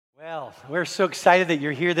Well, we're so excited that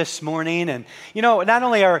you're here this morning. And, not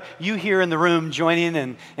only are you here in the room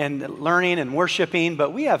joining and learning and worshiping,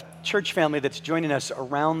 but we have church family that's joining us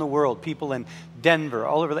around the world. People in Denver,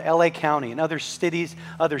 all over the LA County, and other cities,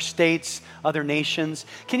 other states, other nations.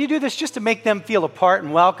 Can you do this just to make them feel a part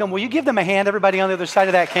and welcome? Will you give them a hand, everybody on the other side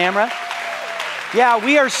of that camera? Yeah,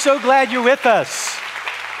 we are so glad you're with us.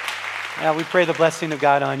 Yeah, we pray the blessing of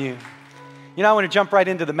God on you. I want to jump right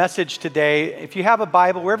into the message today. If you have a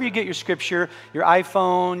Bible, wherever you get your scripture, your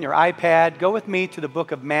iPhone, your iPad, go with me to the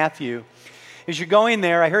book of Matthew. As you're going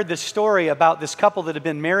there, I heard this story about this couple that had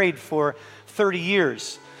been married for 30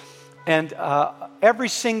 years. And every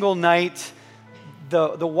single night,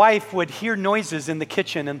 the wife would hear noises in the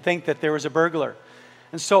kitchen and think that there was a burglar.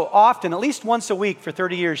 And so often, at least once a week for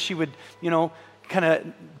 30 years, she would, kind of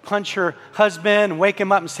punch her husband and wake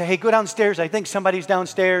him up and say, "Hey, go downstairs. I think somebody's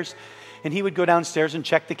downstairs." And he would go downstairs and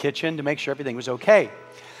check the kitchen to make sure everything was okay.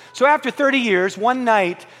 So after 30 years, one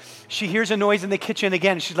night, she hears a noise in the kitchen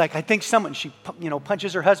again. She's like, "I think someone," she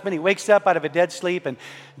punches her husband. He wakes up out of a dead sleep and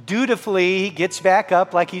dutifully he gets back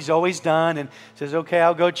up like he's always done and says, "Okay,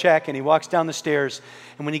 I'll go check." And he walks down the stairs.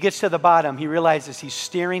 And when he gets to the bottom, he realizes he's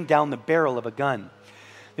staring down the barrel of a gun.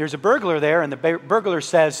 There's a burglar there, and the burglar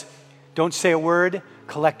says, "Don't say a word.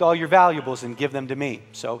 Collect all your valuables and give them to me."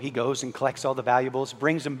 So he goes and collects all the valuables,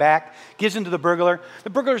 brings them back, gives them to the burglar. The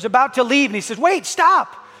burglar's about to leave, and he says, "Wait,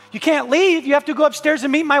 stop. You can't leave. You have to go upstairs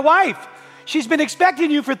and meet my wife. She's been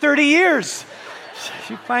expecting you for 30 years.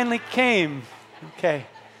 She finally came." Okay.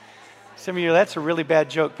 Some of you, that's a really bad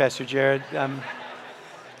joke, Pastor Jared. The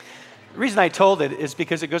reason I told it is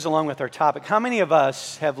because it goes along with our topic. How many of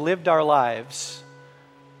us have lived our lives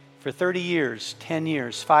for 30 years, 10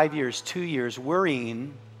 years, 5 years, 2 years,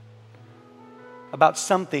 worrying about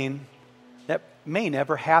something that may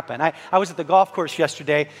never happen? I was at the golf course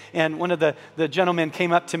yesterday, and one of the gentlemen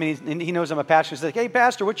came up to me, and he knows I'm a pastor. He's like, "Hey,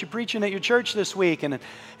 Pastor, what you preaching at your church this week?" And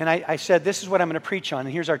I said, "This is what I'm going to preach on,"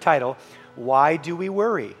 and here's our title: Why Do We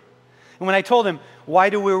Worry? And when I told him,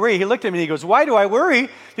 "Why do we worry?" he looked at me and he goes, "Why do I worry?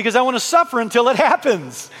 Because I want to suffer until it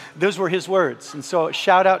happens." Those were his words. And so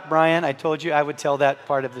shout out, Brian. I told you I would tell that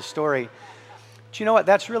part of the story. But you know what?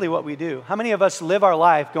 That's really what we do. How many of us live our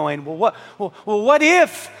life going, what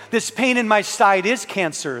if this pain in my side is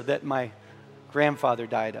cancer that my grandfather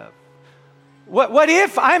died of? What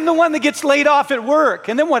if I'm the one that gets laid off at work?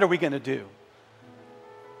 And then what are we going to do?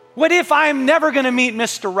 What if I'm never going to meet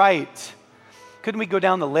Mr. Right? Couldn't we go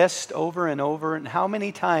down the list over and over? And how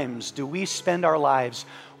many times do we spend our lives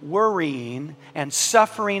worrying and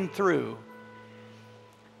suffering through?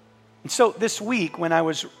 And so this week when I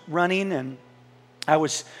was running and I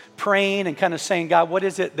was praying and kind of saying, "God, what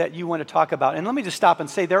is it that you want to talk about?" And let me just stop and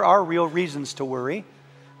say there are real reasons to worry,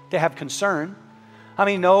 to have concern. How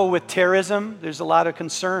many know with terrorism, there's a lot of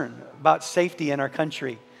concern about safety in our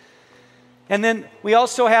country? And then we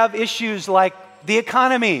also have issues like the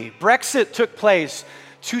economy. Brexit took place.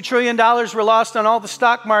 $2 trillion were lost on all the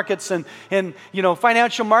stock markets and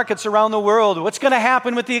financial markets around the world. What's going to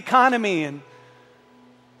happen with the economy? And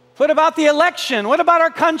what about the election? What about our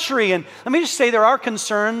country? And let me just say there are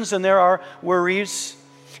concerns and there are worries.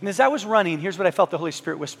 And as I was running, here's what I felt the Holy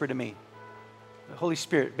Spirit whisper to me. The Holy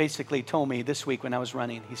Spirit basically told me this week when I was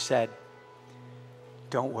running, He said,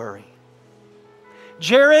 "Don't worry.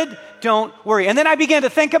 Jared, don't worry." And then I began to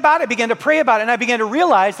think about it, I began to pray about it, and I began to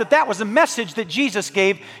realize that that was a message that Jesus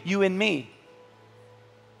gave you and me.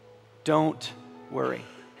 Don't worry.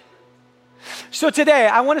 So today,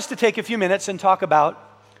 I want us to take a few minutes and talk about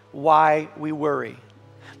why we worry.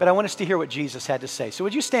 But I want us to hear what Jesus had to say. So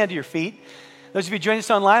would you stand to your feet? Those of you joining us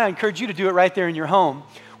online, I encourage you to do it right there in your home.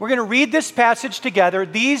 We're going to read this passage together.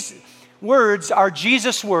 These words are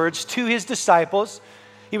Jesus' words to His disciples.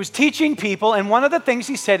 He was teaching people, and one of the things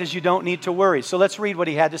He said is you don't need to worry. So let's read what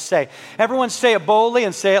He had to say. Everyone say it boldly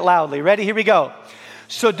and say it loudly. Ready? Here we go.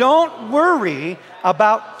 "So don't worry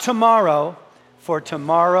about tomorrow, for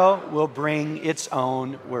tomorrow will bring its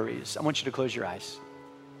own worries." I want you to close your eyes.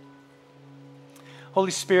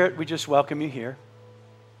 Holy Spirit, we just welcome You here.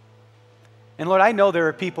 And Lord, I know there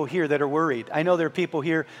are people here that are worried. I know there are people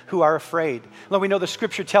here who are afraid. Lord, we know the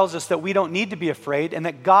Scripture tells us that we don't need to be afraid and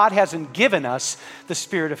that God hasn't given us the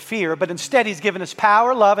spirit of fear, but instead He's given us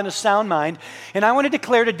power, love, and a sound mind. And I want to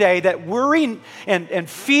declare today that worry and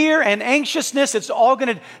fear and anxiousness, it's all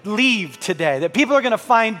going to leave today, that people are going to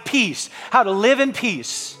find peace, how to live in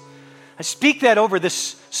peace. I speak that over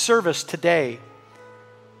this service today.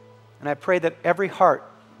 And I pray that every heart,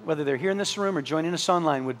 whether they're here in this room or joining us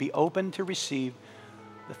online, would be open to receive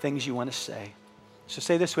the things You want to say. So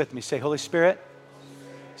say this with me. Say, "Holy Spirit,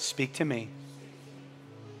 speak to me.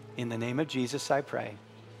 In the name of Jesus, I pray.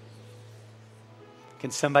 Can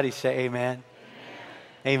somebody say amen?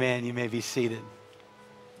 Amen. You may be seated.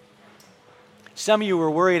 Some of you were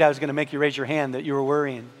worried I was going to make you raise your hand that you were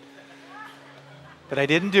worrying. But I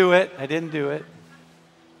didn't do it.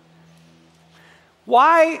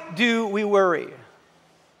 Why do we worry?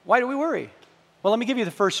 Why do we worry? Well, let me give you the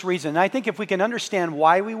first reason. And I think if we can understand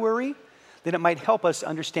why we worry, then it might help us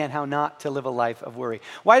understand how not to live a life of worry.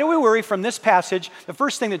 Why do we worry? From this passage, the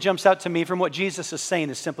first thing that jumps out to me from what Jesus is saying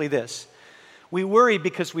is simply this. We worry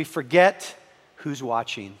because we forget who's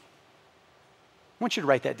watching. I want you to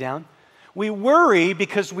write that down. We worry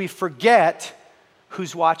because we forget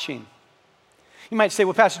who's watching. You might say,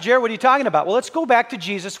 well, Pastor Jared, what are you talking about? Well, let's go back to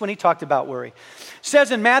Jesus when he talked about worry. It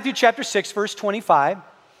says in Matthew chapter 6, verse 25,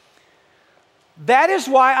 that is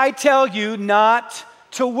why I tell you not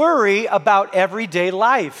to worry about everyday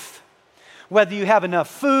life, whether you have enough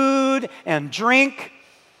food and drink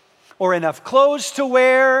or enough clothes to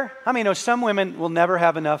wear. How many know some women will never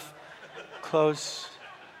have enough clothes?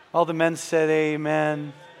 All the men said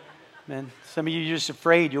amen. Amen. Some of you are just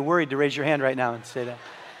afraid, you're worried to raise your hand right now and say that.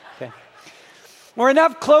 Okay. Or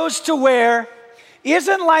enough clothes to wear.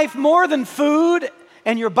 Isn't life more than food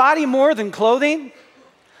and your body more than clothing?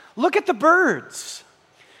 Look at the birds.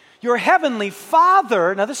 Your heavenly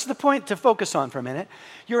Father, now this is the point to focus on for a minute.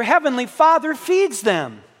 Your heavenly Father feeds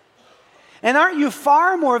them. And aren't you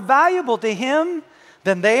far more valuable to Him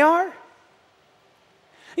than they are?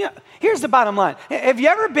 You know, here's the bottom line. Have you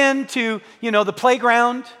ever been to, the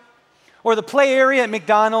playground or the play area at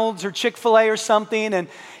McDonald's or Chick-fil-A or something? And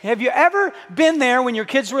have you ever been there when your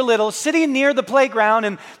kids were little, sitting near the playground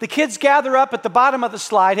and the kids gather up at the bottom of the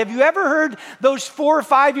slide? Have you ever heard those 4 or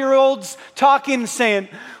 5-year-olds talking and saying,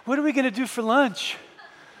 what are we going to do for lunch?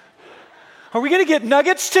 Are we going to get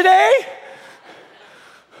nuggets today?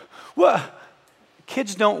 Well,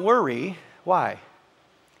 kids don't worry. Why?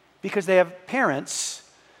 Because they have parents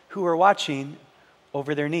who are watching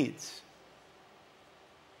over their needs.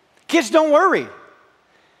 Kids don't worry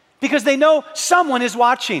because they know someone is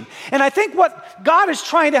watching. And I think what God is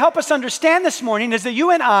trying to help us understand this morning is that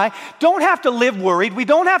you and I don't have to live worried. We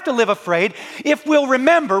don't have to live afraid if we'll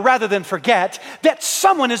remember rather than forget that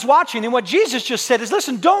someone is watching. And what Jesus just said is,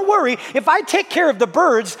 listen, don't worry. If I take care of the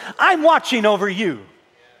birds, I'm watching over you.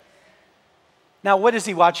 Now, what is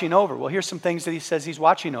He watching over? Well, here's some things that He says He's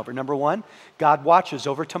watching over. Number one, God watches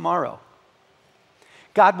over tomorrow.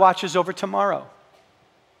 God watches over tomorrow.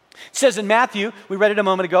 It says in Matthew, we read it a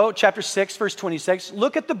moment ago, chapter 6, verse 26,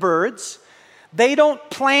 look at the birds. They don't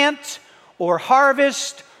plant or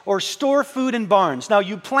harvest or store food in barns. Now,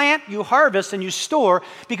 you plant, you harvest, and you store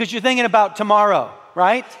because you're thinking about tomorrow,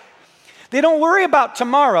 right? They don't worry about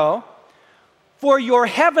tomorrow, for your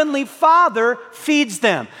heavenly Father feeds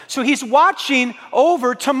them. So He's watching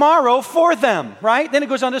over tomorrow for them, right? Then it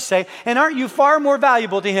goes on to say, and aren't you far more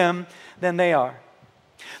valuable to Him than they are?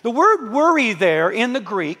 The word worry there in the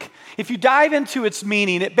Greek, if you dive into its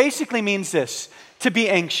meaning, it basically means this, to be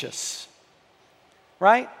anxious,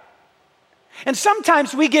 right? And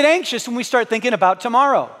sometimes we get anxious when we start thinking about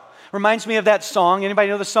tomorrow. Reminds me of that song. Anybody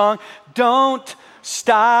know the song? Don't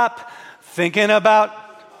stop thinking about.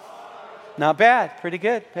 Not bad, pretty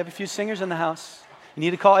good. We have a few singers in the house. You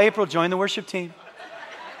need to call April, join the worship team.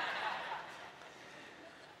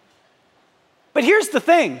 But here's the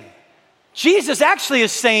thing. Jesus actually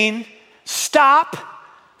is saying, stop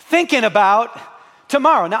thinking about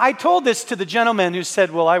tomorrow. Now, I told this to the gentleman who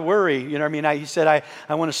said, well, I worry. He said,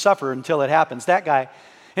 I want to suffer until it happens. That guy.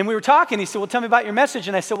 And we were talking. He said, well, tell me about your message.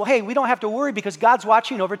 And I said, well, hey, we don't have to worry because God's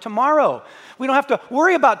watching over tomorrow. We don't have to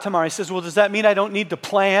worry about tomorrow. He says, well, does that mean I don't need to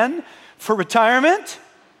plan for retirement?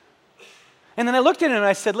 And then I looked at him and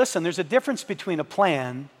I said, listen, there's a difference between a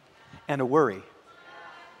plan and a worry.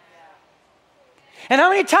 And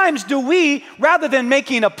how many times do we, rather than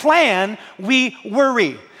making a plan, we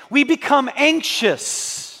worry? We become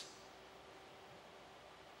anxious.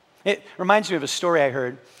 It reminds me of a story I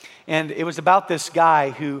heard, and it was about this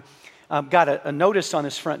guy who got a notice on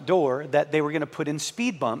his front door that they were going to put in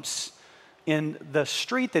speed bumps in the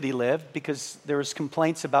street that he lived because there was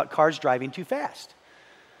complaints about cars driving too fast.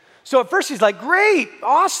 So at first he's like, great,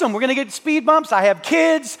 awesome, we're going to get speed bumps. I have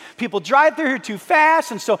kids, people drive through here too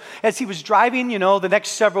fast. And so as he was driving, the next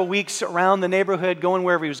several weeks around the neighborhood, going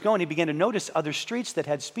wherever he was going, he began to notice other streets that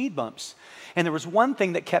had speed bumps. And there was one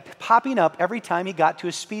thing that kept popping up every time he got to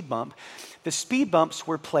a speed bump. The speed bumps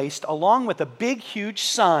were placed along with a big, huge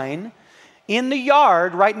sign in the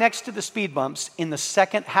yard right next to the speed bumps in the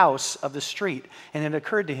second house of the street. And it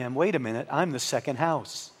occurred to him, wait a minute, I'm the second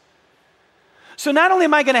house. So not only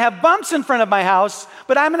am I going to have bumps in front of my house,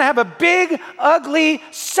 but I'm going to have a big, ugly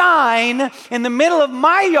sign in the middle of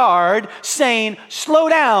my yard saying, slow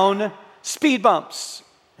down, speed bumps.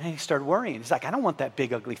 And he started worrying. He's like, I don't want that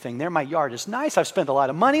big, ugly thing there. My yard is nice. I've spent a lot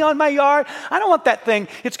of money on my yard. I don't want that thing.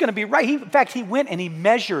 It's going to be right. In fact, he went and he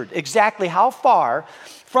measured exactly how far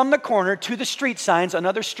from the corner to the street signs on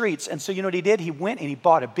other streets. And so you know what he did? He went and he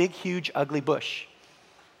bought a big, huge, ugly bush.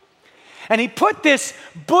 And he put this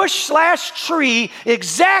bush/tree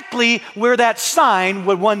exactly where that sign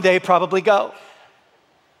would one day probably go.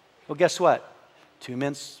 Well, guess what? 2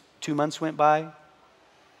 months went by.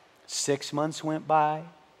 6 months went by.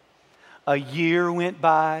 A year went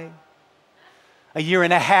by. A year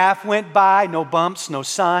and a half went by. No bumps, no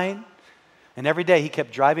sign. And every day he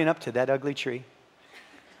kept driving up to that ugly tree.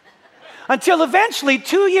 Until eventually,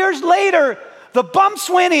 2 years later, the bumps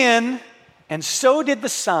went in, and so did the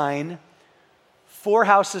sign 4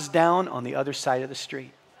 houses down on the other side of the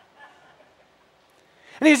street.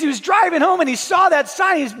 And as he was driving home and he saw that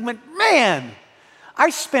sign, he went, man,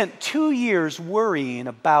 I spent 2 years worrying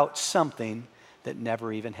about something that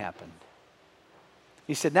never even happened.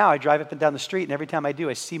 He said, now I drive up and down the street, and every time I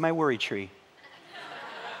do, I see my worry tree.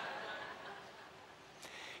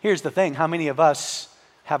 Here's the thing, how many of us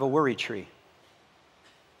have a worry tree?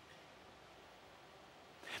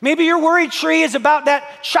 Maybe your worry tree is about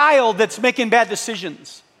that child that's making bad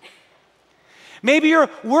decisions. Maybe your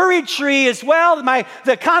worry tree is, well,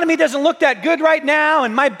 the economy doesn't look that good right now,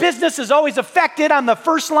 and my business is always affected. I'm the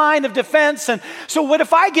first line of defense, and so what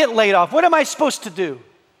if I get laid off? What am I supposed to do?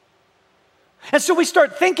 And so we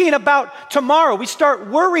start thinking about tomorrow. We start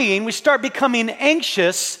worrying. We start becoming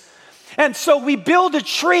anxious. And so we build a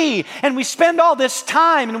tree, and we spend all this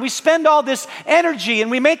time, and we spend all this energy, and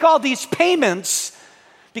we make all these payments.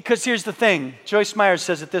 Because here's the thing. Joyce Meyer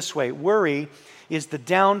says it this way. Worry is the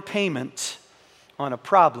down payment on a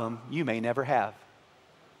problem you may never have.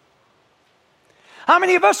 How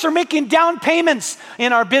many of us are making down payments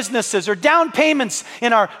in our businesses, or down payments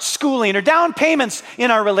in our schooling, or down payments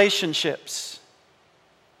in our relationships?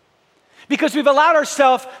 Because we've allowed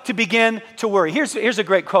ourselves to begin to worry. Here's a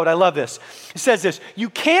great quote. I love this. It says this: you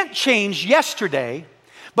can't change yesterday,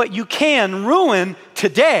 but you can ruin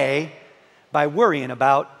today by worrying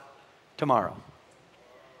about tomorrow.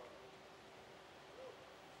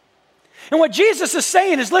 And what Jesus is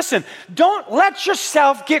saying is, listen, don't let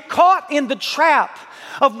yourself get caught in the trap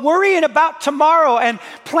of worrying about tomorrow and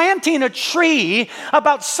planting a tree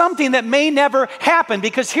about something that may never happen.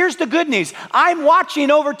 Because here's the good news. I'm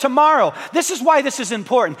watching over tomorrow. This is why this is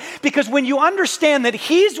important. Because when you understand that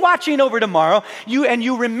He's watching over tomorrow,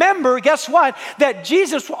 you remember, guess what? That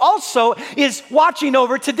Jesus also is watching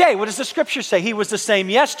over today. What does the scripture say? He was the same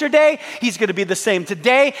yesterday, He's going to be the same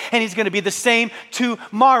today, and He's going to be the same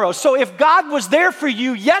tomorrow. So if God was there for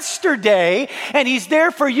you yesterday and He's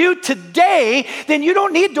there for you today, then you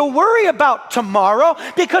don't need to worry about tomorrow,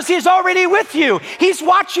 because He's already with you. He's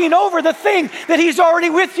watching over the thing that He's already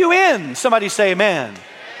with you in. Somebody say amen.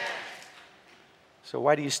 So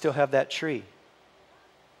why do you still have that tree?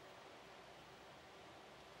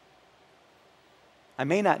 I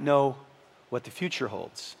may not know what the future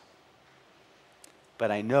holds,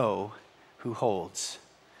 but I know who holds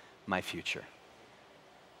my future.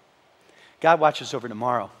 God watches over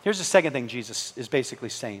tomorrow. Here's the second thing Jesus is basically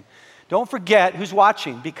saying. Don't forget who's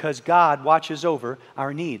watching, because God watches over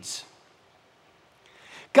our needs.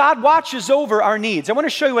 God watches over our needs. I want to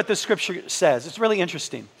show you what the scripture says. It's really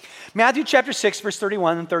interesting. Matthew chapter 6, verse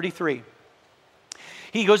 31 and 33.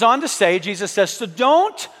 He goes on to say, Jesus says, so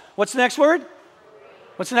don't, what's the next word?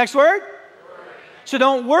 What's the next word? So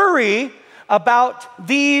don't worry about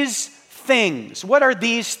these things. What are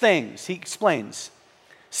these things? He explains,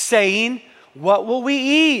 saying, what will we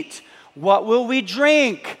eat? What will we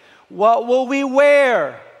drink? What will we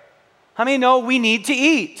wear? How many know we need to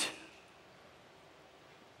eat?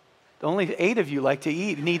 Only 8 of you like to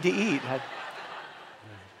eat, need to eat.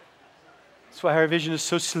 That's why our vision is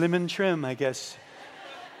so slim and trim, I guess.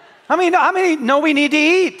 How many know we need to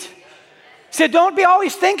eat? So don't be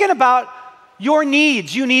always thinking about your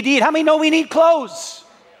needs. You need to eat. How many know we need clothes?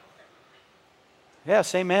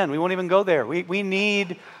 Yes, amen. We won't even go there. We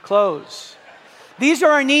need clothes. These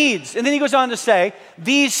are our needs. And then he goes on to say,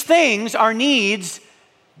 these things, our needs,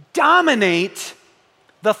 dominate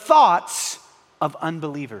the thoughts of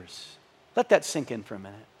unbelievers. Let that sink in for a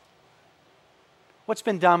minute. What's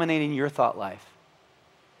been dominating your thought life?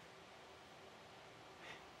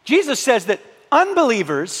 Jesus says that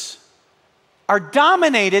unbelievers are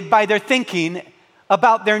dominated by their thinking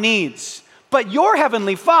about their needs. But your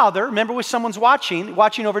heavenly Father, remember when someone's watching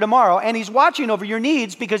over tomorrow, and he's watching over your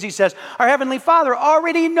needs because he says, our heavenly Father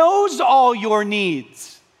already knows all your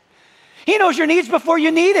needs. He knows your needs before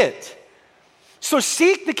you need it. So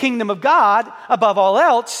seek the kingdom of God above all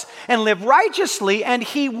else and live righteously, and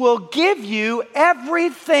he will give you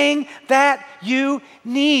everything that you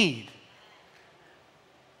need.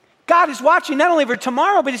 God is watching not only over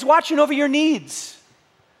tomorrow, but he's watching over your needs.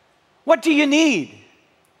 What do you need?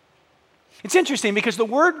 It's interesting because the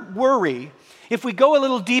word worry, if we go a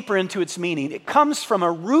little deeper into its meaning, it comes from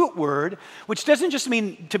a root word, which doesn't just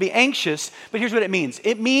mean to be anxious, but here's what it means.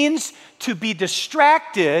 It means to be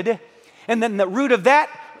distracted, and then the root of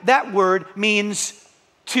that word means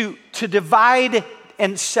to divide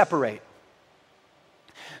and separate.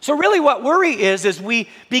 So really what worry is we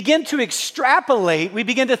begin to extrapolate, we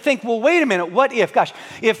begin to think, well, wait a minute, what if? Gosh,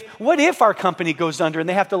 what if our company goes under and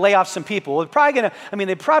they have to lay off some people? They're probably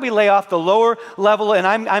they probably lay off the lower level, and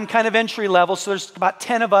I'm kind of entry level, so there's about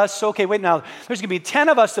 10 of us. So, okay, wait, now, there's going to be 10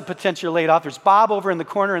 of us that potentially laid off. There's Bob over in the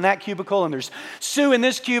corner in that cubicle, and there's Sue in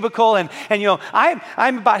this cubicle, and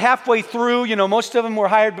I'm about halfway through. Most of them were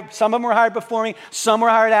hired, some of them were hired before me, some were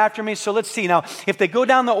hired after me. So let's see. Now, if they go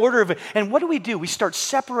down the order of it, and what do? We start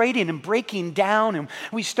separating and breaking down, and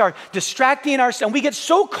we start distracting ourselves, and we get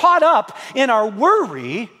so caught up in our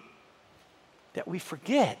worry that we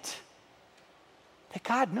forget that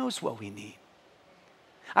God knows what we need.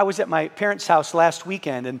 I was at my parents' house last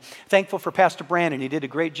weekend and thankful for Pastor Brandon. He did a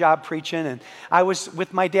great job preaching, and I was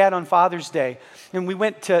with my dad on Father's Day, and we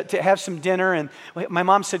went to have some dinner, and my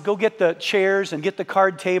mom said, go get the chairs and get the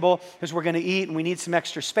card table because we're going to eat and we need some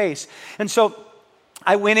extra space. And so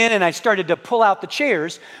I went in and I started to pull out the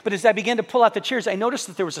chairs, but as I began to pull out the chairs, I noticed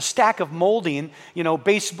that there was a stack of molding,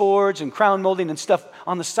 baseboards and crown molding and stuff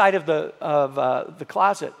on the side of the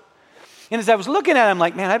closet. And as I was looking at it, I'm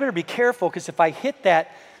like, man, I better be careful because if I hit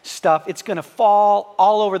that stuff, it's going to fall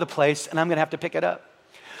all over the place and I'm going to have to pick it up.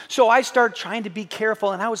 So I started trying to be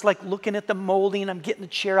careful, and I was like looking at the molding, I'm getting the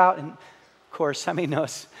chair out, and of course, how many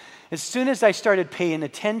knows? As soon as I started paying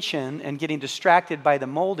attention and getting distracted by the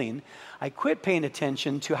molding, I quit paying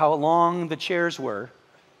attention to how long the chairs were.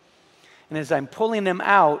 And as I'm pulling them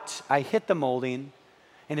out, I hit the molding,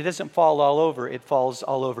 and it doesn't fall all over, it falls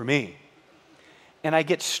all over me. And I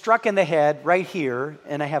get struck in the head right here,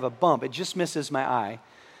 and I have a bump. It just misses my eye,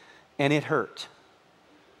 and it hurt.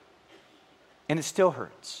 And it still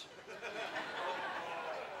hurts.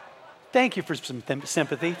 Thank you for some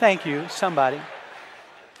sympathy. Thank you, somebody.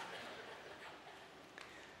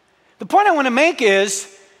 The point I want to make is,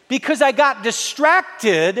 because I got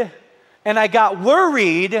distracted and I got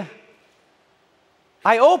worried,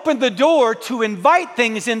 I opened the door to invite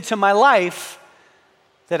things into my life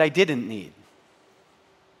that I didn't need.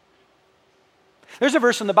 There's a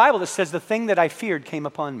verse in the Bible that says, the thing that I feared came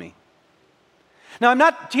upon me. Now, I'm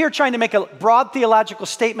not here trying to make a broad theological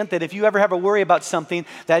statement that if you ever have a worry about something,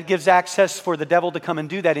 that gives access for the devil to come and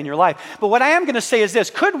do that in your life. But what I am going to say is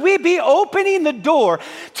this: could we be opening the door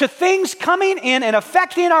to things coming in and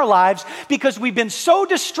affecting our lives because we've been so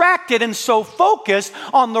distracted and so focused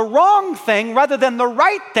on the wrong thing rather than the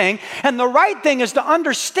right thing? And the right thing is to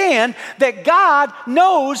understand that God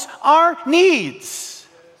knows our needs.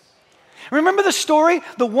 Remember the story,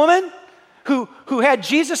 the woman who had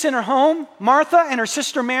Jesus in her home, Martha and her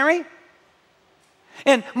sister Mary?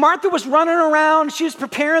 And Martha was running around, she was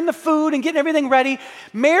preparing the food and getting everything ready.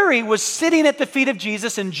 Mary was sitting at the feet of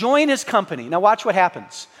Jesus enjoying his company. Now watch what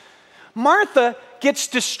happens. Martha gets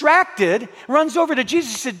distracted, runs over to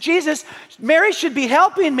Jesus and said, Jesus, Mary should be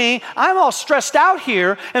helping me. I'm all stressed out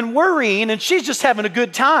here and worrying, and she's just having a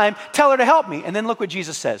good time. Tell her to help me. And then look what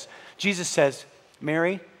Jesus says. Jesus says,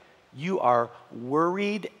 Mary, you are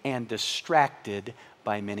worried and distracted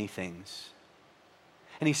by many things.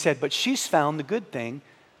 And he said, but she's found the good thing,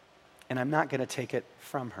 and I'm not going to take it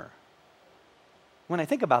from her. When I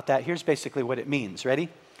think about that, here's basically what it means. Ready?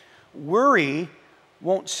 Worry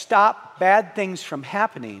won't stop bad things from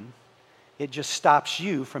happening. It just stops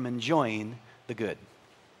you from enjoying the good.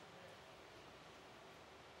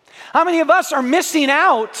 How many of us are missing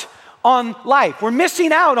out on life? We're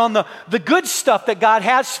missing out on the good stuff that God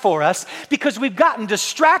has for us because we've gotten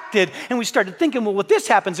distracted and we started thinking, well, what this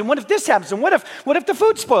happens, and what if this happens, and what if the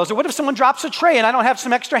food spoils, or what if someone drops a tray and I don't have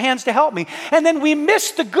some extra hands to help me? And then we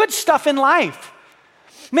miss the good stuff in life.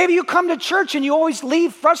 Maybe you come to church and you always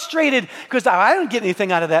leave frustrated because I don't get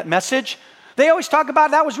anything out of that message. They always talk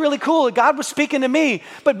about that was really cool. God was speaking to me.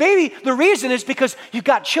 But maybe the reason is because you've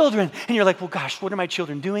got children and you're like, well, gosh, what are my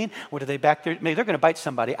children doing? What are they back there? Maybe they're going to bite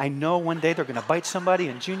somebody. I know one day they're going to bite somebody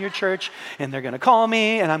in junior church and they're going to call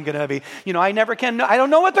me and I'm going to be, I don't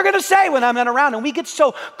know what they're going to say when I'm not around. And we get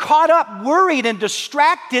so caught up, worried and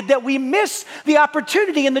distracted that we miss the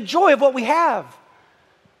opportunity and the joy of what we have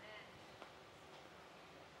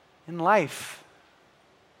in life.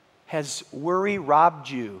 Has worry robbed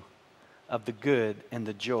you of the good and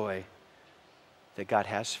the joy that God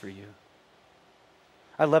has for you?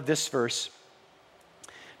 I love this verse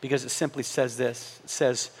because it simply says this. It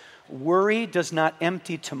says, worry does not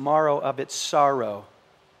empty tomorrow of its sorrow,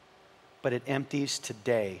 but it empties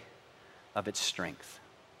today of its strength.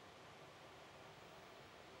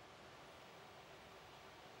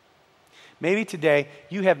 Maybe today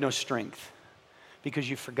you have no strength because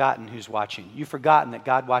you've forgotten who's watching. You've forgotten that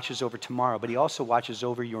God watches over tomorrow, but he also watches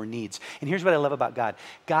over your needs. And here's what I love about God.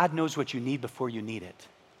 God knows what you need before you need it.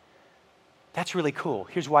 That's really cool.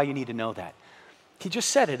 Here's why you need to know that. He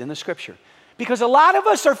just said it in the scripture. Because a lot of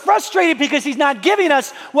us are frustrated because he's not giving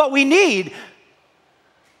us what we need.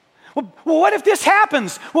 Well, what if this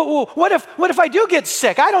happens? What if I do get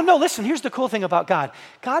sick? I don't know. Listen, here's the cool thing about God.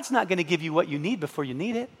 God's not going to give you what you need before you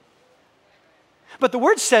need it. But the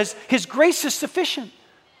word says his grace is sufficient.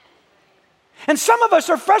 And some of us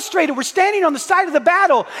are frustrated. We're standing on the side of the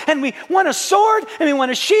battle and we want a sword and we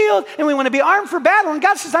want a shield and we want to be armed for battle. And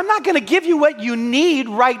God says, I'm not going to give you what you need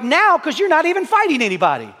right now because you're not even fighting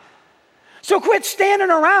anybody. So quit standing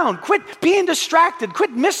around, quit being distracted, quit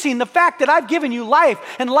missing the fact that I've given you life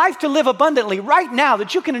and life to live abundantly right now,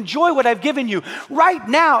 that you can enjoy what I've given you right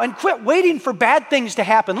now, and quit waiting for bad things to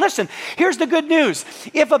happen. Listen, here's the good news.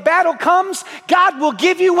 If a battle comes, God will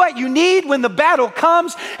give you what you need when the battle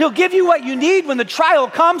comes. He'll give you what you need when the trial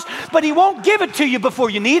comes, but he won't give it to you before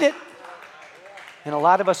you need it. And a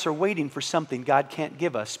lot of us are waiting for something God can't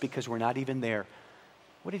give us because we're not even there.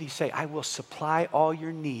 What did he say? I will supply all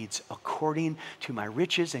your needs according to my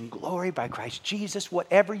riches and glory by Christ Jesus.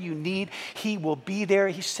 Whatever you need, he will be there.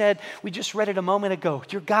 He said, we just read it a moment ago,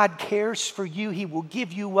 your God cares for you. He will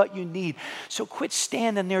give you what you need. So quit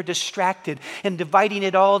standing there distracted and dividing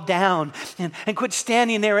it all down. And quit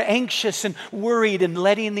standing there anxious and worried and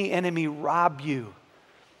letting the enemy rob you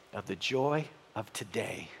of the joy of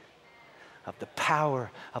today, of the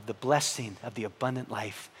power, of the blessing, of the abundant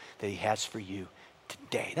life that he has for you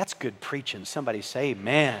today. That's good preaching. Somebody say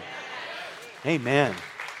amen. Amen.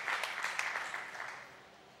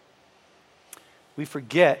 We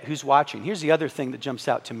forget who's watching. Here's the other thing that jumps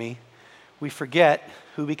out to me. We forget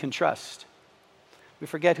who we can trust. We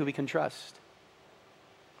forget who we can trust.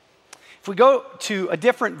 If we go to a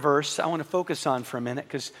different verse, I want to focus on for a minute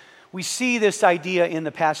because we see this idea in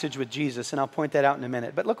the passage with Jesus, and I'll point that out in a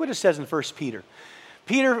minute. But look what it says in 1 Peter.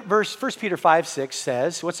 1 Peter 5:6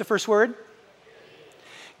 says, what's the first word?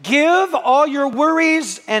 Give all your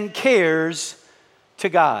worries and cares to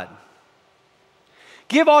God.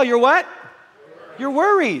 Give all your what? Your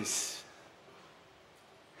worries.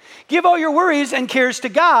 Give all your worries and cares to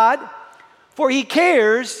God, for he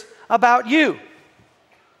cares about you.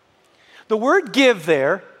 The word give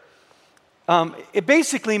there, it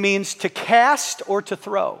basically means to cast or to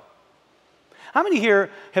throw. How many here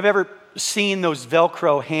have ever seen those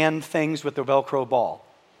Velcro hand things with the Velcro ball?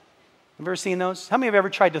 Have you ever seen those? How many have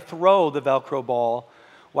ever tried to throw the Velcro ball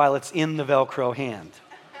while it's in the Velcro hand?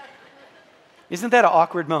 Isn't that an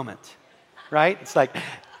awkward moment, right? It's like,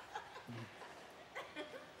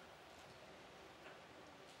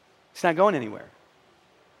 it's not going anywhere.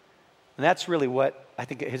 And that's really what, I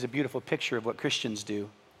think it is a beautiful picture of what Christians do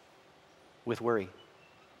with worry.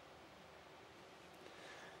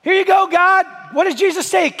 Here you go, God. What does Jesus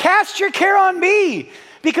say? Cast your care on me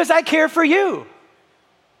because I care for you.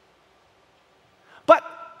 But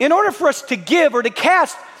in order for us to give or to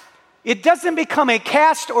cast, it doesn't become a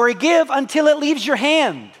cast or a give until it leaves your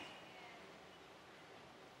hand.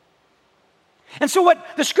 And so what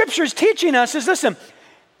the scripture is teaching us is, listen,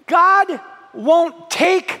 God won't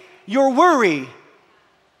take your worry.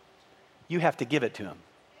 You have to give it to him.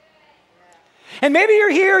 And maybe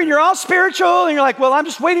you're here and you're all spiritual and you're like, well, I'm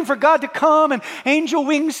just waiting for God to come and angel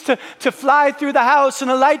wings to fly through the house and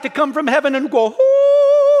a light to come from heaven and go,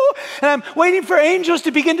 ooh, and I'm waiting for angels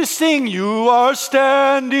to begin to sing, you are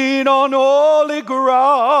standing on holy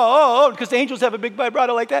ground, because the angels have a big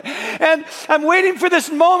vibrato like that. And I'm waiting for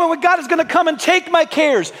this moment when God is going to come and take my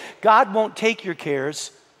cares. God won't take your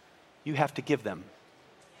cares. You have to give them.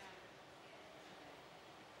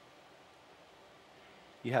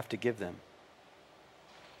 You have to give them.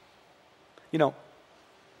 You know,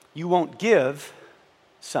 you won't give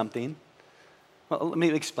something Well, let me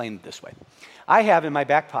explain it this way. I have in my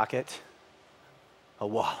back pocket a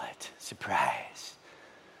wallet. Surprise.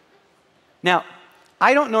 Now,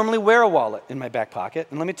 I don't normally wear a wallet in my back pocket,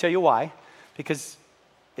 and let me tell you why. Because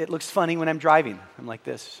it looks funny when I'm driving. I'm like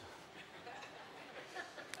this.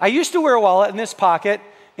 I used to wear a wallet in this pocket,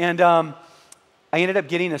 and I ended up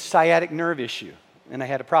getting a sciatic nerve issue. And I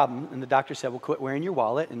had a problem, and the doctor said, well, quit wearing your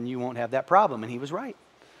wallet, and you won't have that problem. And he was right.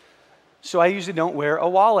 So I usually don't wear a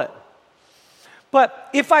wallet. But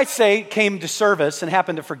if I came to service and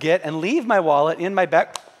happened to forget and leave my wallet in my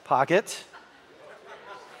back pocket,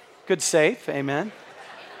 good safe, amen.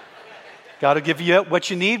 God will give you what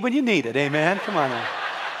you need when you need it, amen. Come on now.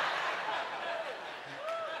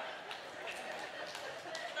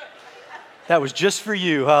 That was just for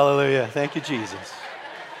you, hallelujah. Thank you, Jesus.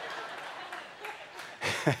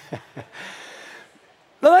 But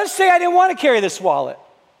let's say I didn't want to carry this wallet.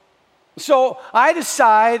 So I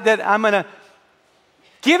decide that I'm going to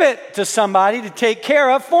give it to somebody to take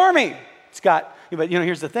care of for me. But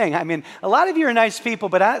here's the thing. I mean, a lot of you are nice people,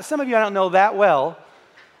 but some of you I don't know that well.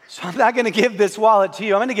 So I'm not going to give this wallet to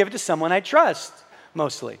you. I'm going to give it to someone I trust,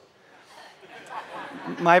 mostly.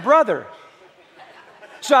 My brother.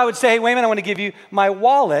 So I would say, wait a minute, I want to give you my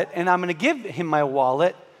wallet, and I'm going to give him my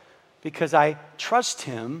wallet because I trust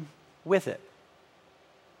him with it.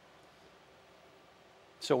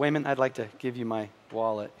 So, Wayman, I'd like to give you my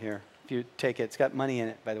wallet here. If you take it, it's got money in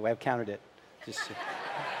it, by the way. I've counted it.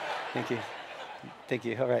 Thank you. Thank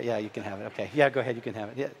you. All right, yeah, you can have it. Okay. Yeah, go ahead, you can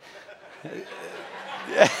have it.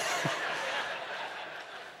 Yeah.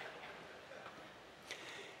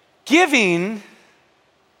 Giving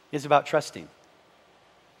is about trusting.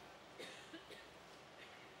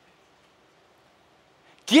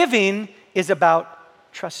 Giving is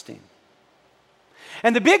about trusting.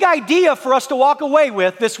 And the big idea for us to walk away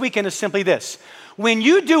with this weekend is simply this. When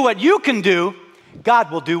you do what you can do,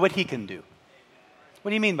 God will do what he can do. What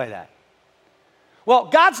do you mean by that? Well,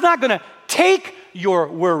 God's not going to take your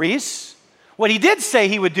worries. What he did say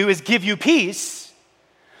he would do is give you peace,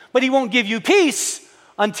 but he won't give you peace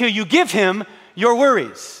until you give him your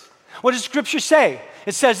worries. What does Scripture say?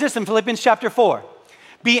 It says this in Philippians chapter 4.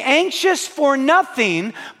 Be anxious for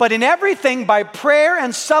nothing, but in everything by prayer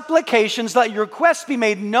and supplications let your requests be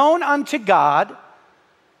made known unto God,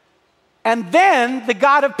 and then the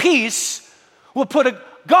God of peace will put a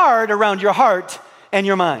guard around your heart and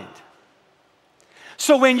your mind.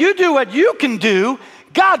 So when you do what you can do,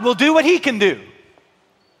 God will do what he can do.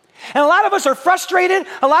 And a lot of us are frustrated.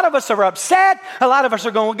 A lot of us are upset. A lot of us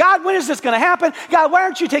are going, well, God, when is this going to happen? God, why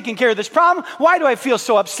aren't you taking care of this problem? Why do I feel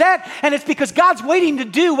so upset? And it's because God's waiting to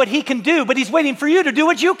do what he can do, but he's waiting for you to do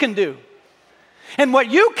what you can do. And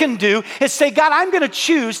what you can do is say, God, I'm going to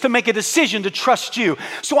choose to make a decision to trust you.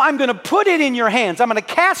 So I'm going to put it in your hands. I'm going to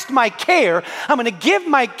cast my care. I'm going to give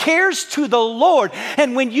my cares to the Lord.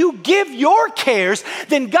 And when you give your cares,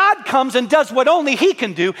 then God comes and does what only he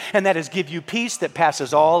can do, and that is give you peace that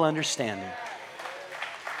passes all understanding.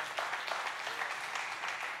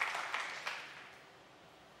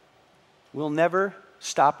 We'll never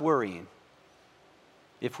stop worrying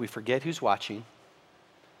if we forget who's watching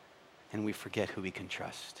and we forget who we can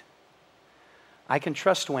trust. I can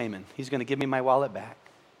trust Wayman. He's going to give me my wallet back.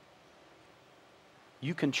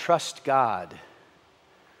 You can trust God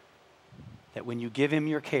that when you give him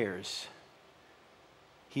your cares,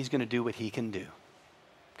 he's going to do what he can do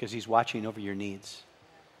because he's watching over your needs.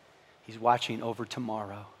 He's watching over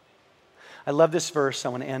tomorrow. I love this verse. I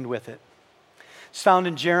want to end with it. It's found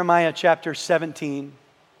in Jeremiah chapter 17.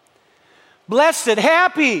 Blessed,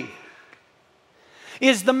 happy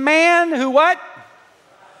is the man who what?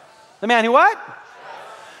 The man who what?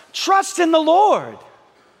 Trusts in the Lord,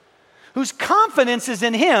 whose confidence is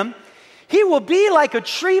in him. He will be like a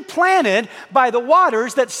tree planted by the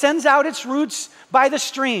waters that sends out its roots by the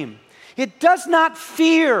stream. It does not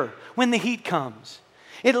fear when the heat comes.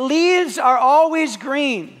 Its leaves are always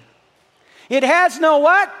green. It has no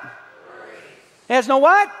what? Worries. It has no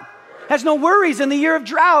what? Worries. Has no worries in the year of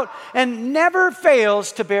drought and never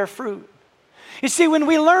fails to bear fruit. You see, when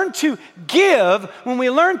we learn to give, when we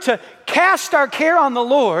learn to cast our care on the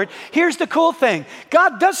Lord, here's the cool thing.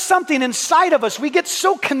 God does something inside of us. We get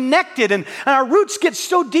so connected and our roots get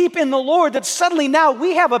so deep in the Lord that suddenly now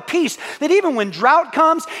we have a peace that even when drought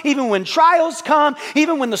comes, even when trials come,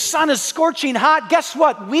 even when the sun is scorching hot, guess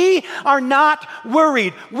what? We are not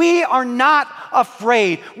worried. We are not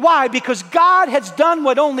afraid. Why? Because God has done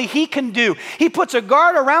what only he can do. He puts a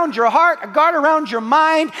guard around your heart, a guard around your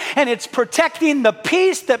mind, and it's protecting the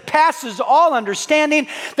peace that passes all understanding.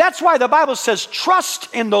 That's why the Bible says,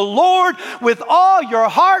 trust in the Lord with all your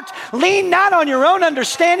heart. Lean not on your own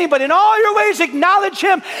understanding, but in all your ways acknowledge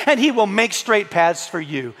him, and he will make straight paths for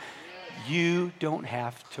you. You don't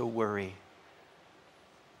have to worry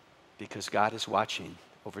because God is watching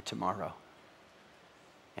over tomorrow,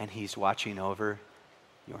 and he's watching over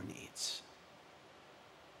your needs.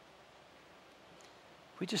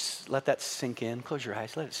 We just let that sink in. Close your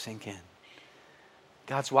eyes. Let it sink in.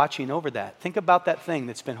 God's watching over that. Think about that thing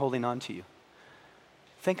that's been holding on to you.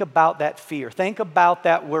 Think about that fear. Think about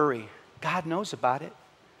that worry. God knows about it.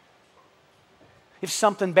 If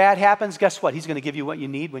something bad happens, guess what? He's going to give you what you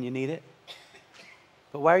need when you need it.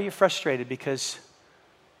 But why are you frustrated? Because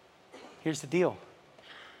here's the deal.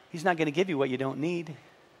 He's not going to give you what you don't need.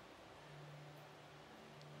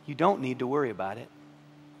 You don't need to worry about it.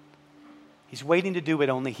 He's waiting to do what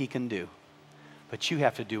only he can do. But you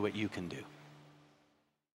have to do what you can do.